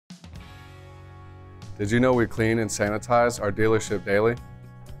Did you know we clean and sanitize our dealership daily?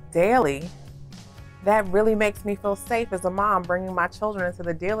 Daily? That really makes me feel safe as a mom bringing my children into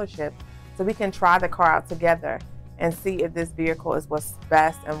the dealership so we can try the car out together and see if this vehicle is what's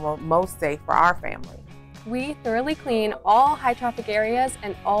best and most safe for our family. We thoroughly clean all high traffic areas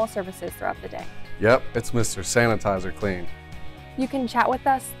and all surfaces throughout the day. Yep, it's Mr. Sanitizer Clean. You can chat with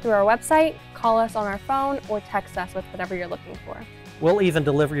us through our website, call us on our phone, or text us with whatever you're looking for. We'll even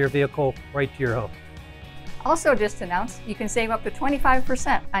deliver your vehicle right to your home. Also just announced, you can save up to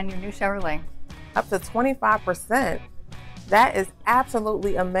 25% on your new Chevrolet. Up to 25%? That is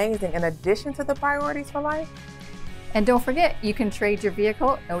absolutely amazing in addition to the priorities for life. And don't forget, you can trade your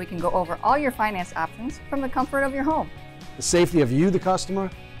vehicle and we can go over all your finance options from the comfort of your home. The safety of you, the customer,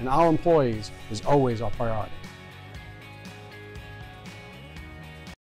 and our employees is always our priority.